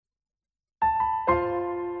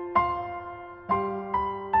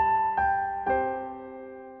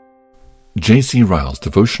J.C. Ryle's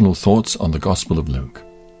Devotional Thoughts on the Gospel of Luke.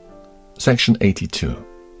 Section 82.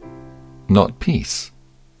 Not peace,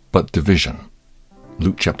 but division.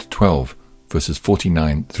 Luke chapter 12, verses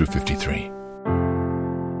 49 through 53.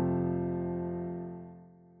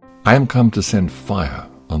 I am come to send fire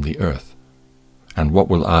on the earth, and what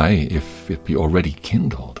will I if it be already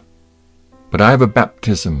kindled? But I have a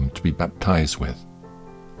baptism to be baptized with,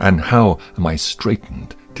 and how am I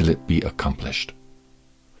straitened till it be accomplished?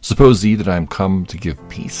 Suppose ye that I am come to give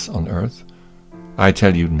peace on earth? I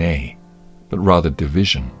tell you, nay, but rather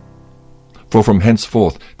division. For from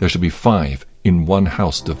henceforth there shall be 5 in one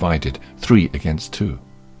house divided, 3 against 2,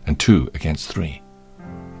 and 2 against 3.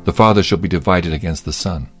 The father shall be divided against the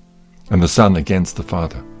son, and the son against the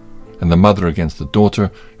father, and the mother against the daughter,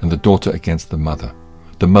 and the daughter against the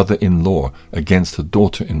mother-in-law against her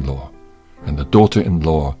daughter-in-law, and the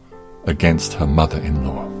daughter-in-law against her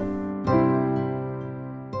mother-in-law.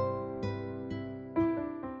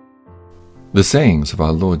 The sayings of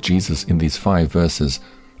our Lord Jesus in these 5 verses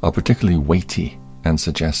are particularly weighty and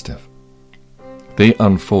suggestive. They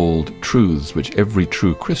unfold truths which every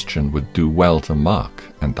true Christian would do well to mark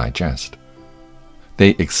and digest. They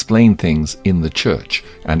explain things in the church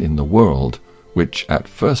and in the world which, at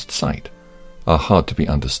first sight, are hard to be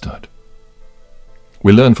understood.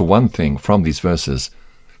 We learn, for one thing, from these verses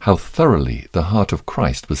how thoroughly the heart of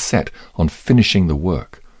Christ was set on finishing the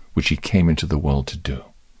work which he came into the world to do.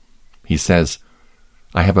 He says,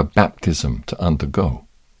 I have a baptism to undergo,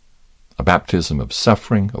 a baptism of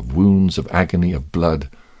suffering, of wounds, of agony, of blood,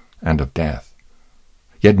 and of death.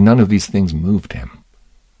 Yet none of these things moved him.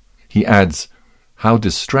 He adds, how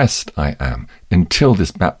distressed I am until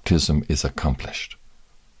this baptism is accomplished.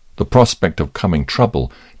 The prospect of coming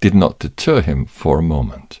trouble did not deter him for a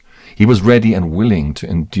moment. He was ready and willing to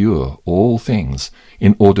endure all things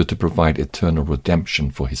in order to provide eternal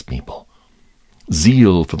redemption for his people.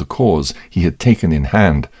 Zeal for the cause he had taken in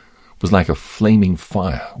hand was like a flaming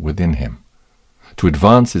fire within him. To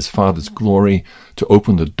advance his Father's glory, to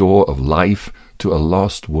open the door of life to a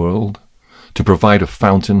lost world, to provide a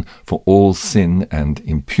fountain for all sin and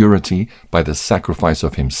impurity by the sacrifice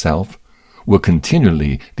of himself, were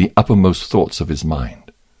continually the uppermost thoughts of his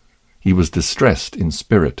mind. He was distressed in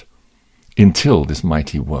spirit until this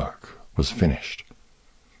mighty work was finished.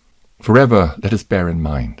 Forever let us bear in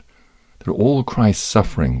mind that all Christ's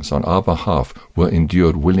sufferings on our behalf were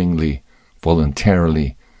endured willingly,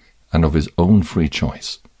 voluntarily, and of his own free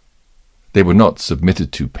choice. They were not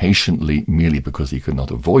submitted to patiently merely because he could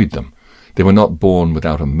not avoid them. They were not borne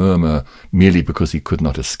without a murmur merely because he could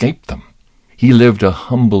not escape them. He lived a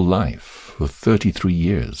humble life for 33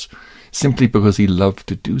 years simply because he loved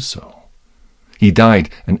to do so. He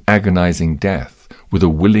died an agonizing death with a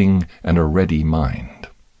willing and a ready mind.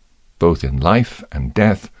 Both in life and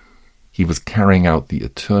death, he was carrying out the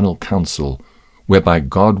eternal counsel whereby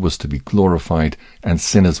God was to be glorified and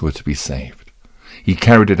sinners were to be saved. He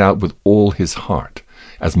carried it out with all his heart,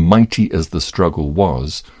 as mighty as the struggle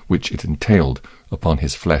was which it entailed upon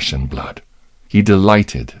his flesh and blood. He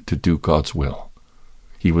delighted to do God's will.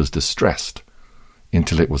 He was distressed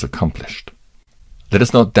until it was accomplished. Let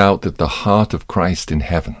us not doubt that the heart of Christ in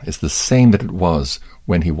heaven is the same that it was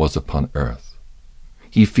when he was upon earth.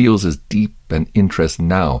 He feels as deep an interest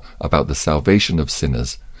now about the salvation of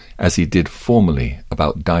sinners as he did formerly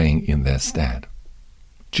about dying in their stead.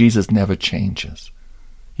 Jesus never changes.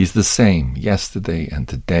 He's the same yesterday and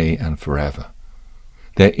today and forever.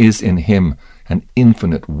 There is in him an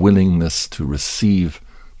infinite willingness to receive,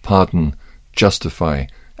 pardon, justify,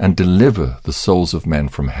 and deliver the souls of men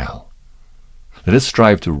from hell. Let us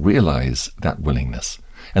strive to realize that willingness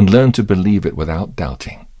and learn to believe it without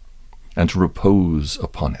doubting, and to repose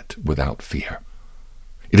upon it without fear.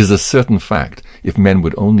 It is a certain fact, if men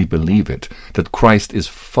would only believe it, that Christ is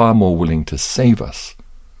far more willing to save us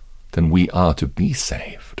than we are to be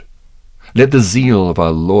saved. Let the zeal of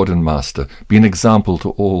our Lord and Master be an example to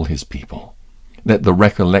all his people. Let the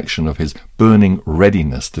recollection of his burning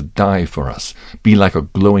readiness to die for us be like a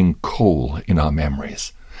glowing coal in our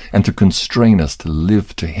memories, and to constrain us to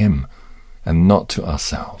live to him and not to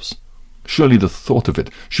ourselves. Surely the thought of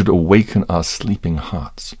it should awaken our sleeping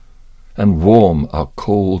hearts, and warm our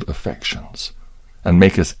cold affections, and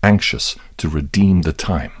make us anxious to redeem the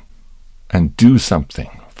time, and do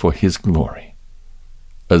something for his glory.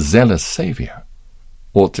 A zealous Savior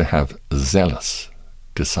ought to have zealous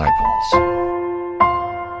disciples.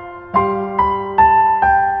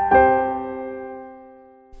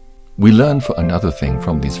 We learn for another thing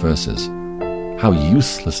from these verses how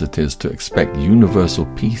useless it is to expect universal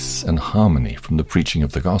peace and harmony from the preaching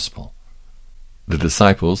of the gospel. The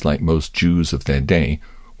disciples, like most Jews of their day,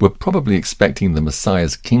 were probably expecting the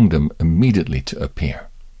Messiah's kingdom immediately to appear.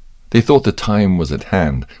 They thought the time was at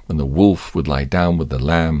hand when the wolf would lie down with the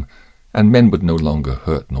lamb, and men would no longer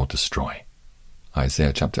hurt nor destroy.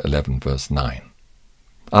 Isaiah chapter 11, verse 9.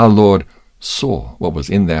 Our Lord saw what was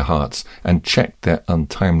in their hearts and checked their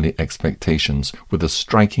untimely expectations with a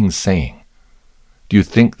striking saying, "Do you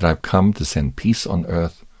think that I've come to send peace on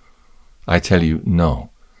earth? I tell you, no,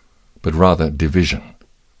 but rather division."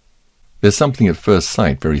 There's something at first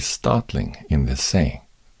sight very startling in this saying.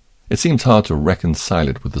 It seems hard to reconcile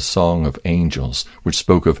it with the song of angels, which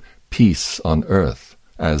spoke of peace on earth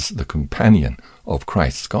as the companion of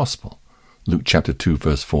Christ's gospel. Luke chapter 2,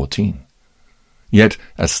 verse 14. Yet,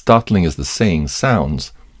 as startling as the saying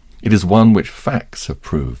sounds, it is one which facts have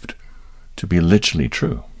proved to be literally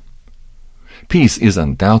true. Peace is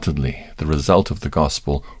undoubtedly the result of the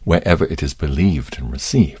gospel wherever it is believed and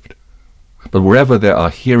received. But wherever there are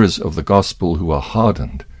hearers of the gospel who are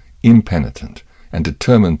hardened, impenitent, and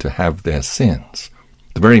determined to have their sins,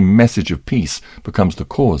 the very message of peace becomes the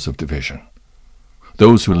cause of division.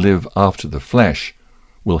 Those who live after the flesh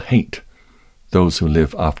will hate those who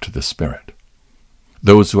live after the Spirit.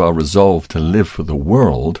 Those who are resolved to live for the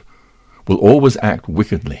world will always act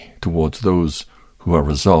wickedly towards those who are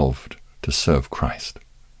resolved to serve Christ.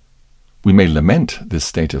 We may lament this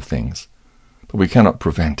state of things, but we cannot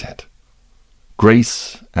prevent it.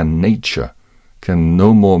 Grace and nature can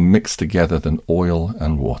no more mix together than oil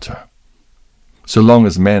and water. So long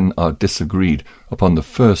as men are disagreed upon the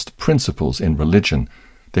first principles in religion,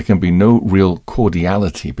 there can be no real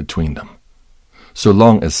cordiality between them. So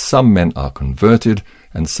long as some men are converted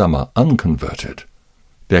and some are unconverted,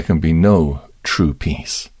 there can be no true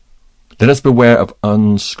peace. Let us beware of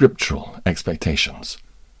unscriptural expectations.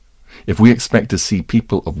 If we expect to see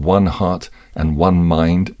people of one heart and one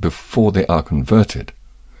mind before they are converted,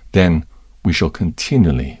 then we shall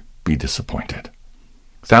continually be disappointed.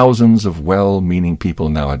 Thousands of well-meaning people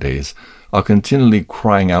nowadays are continually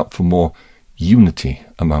crying out for more unity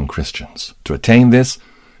among Christians. To attain this,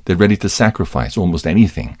 they're ready to sacrifice almost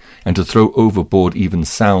anything and to throw overboard even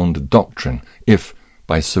sound doctrine if,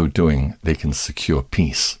 by so doing, they can secure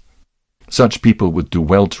peace. Such people would do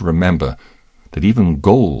well to remember that even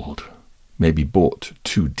gold may be bought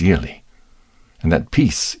too dearly, and that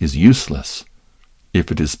peace is useless if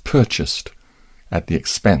it is purchased at the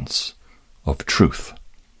expense of truth.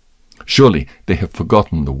 Surely they have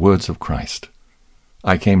forgotten the words of Christ.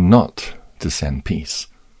 I came not to send peace,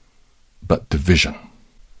 but division.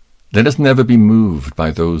 Let us never be moved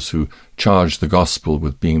by those who charge the gospel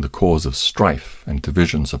with being the cause of strife and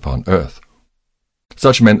divisions upon earth.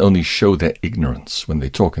 Such men only show their ignorance when they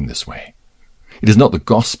talk in this way. It is not the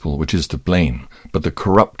gospel which is to blame, but the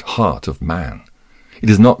corrupt heart of man. It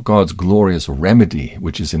is not God's glorious remedy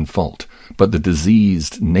which is in fault, but the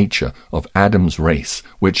diseased nature of Adam's race,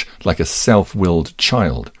 which, like a self-willed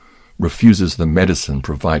child, refuses the medicine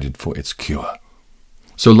provided for its cure.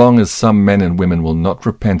 So long as some men and women will not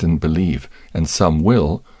repent and believe, and some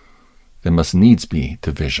will, there must needs be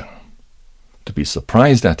division. To be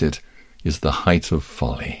surprised at it is the height of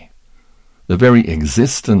folly. The very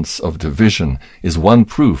existence of division is one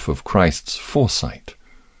proof of Christ's foresight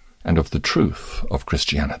and of the truth of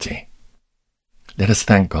Christianity. Let us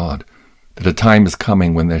thank God that a time is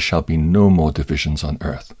coming when there shall be no more divisions on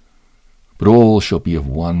earth, but all shall be of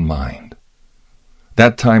one mind.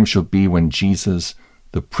 That time shall be when Jesus,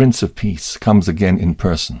 the Prince of Peace, comes again in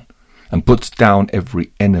person and puts down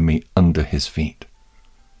every enemy under his feet.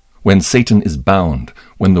 When Satan is bound,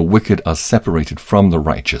 when the wicked are separated from the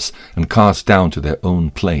righteous and cast down to their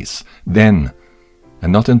own place, then,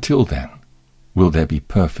 and not until then, will there be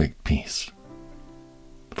perfect peace.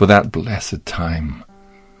 For that blessed time,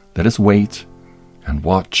 let us wait and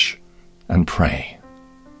watch and pray.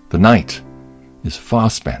 The night is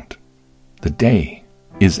far spent. The day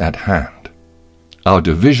is at hand. Our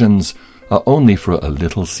divisions are only for a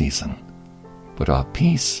little season, but our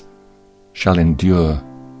peace shall endure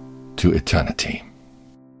to eternity.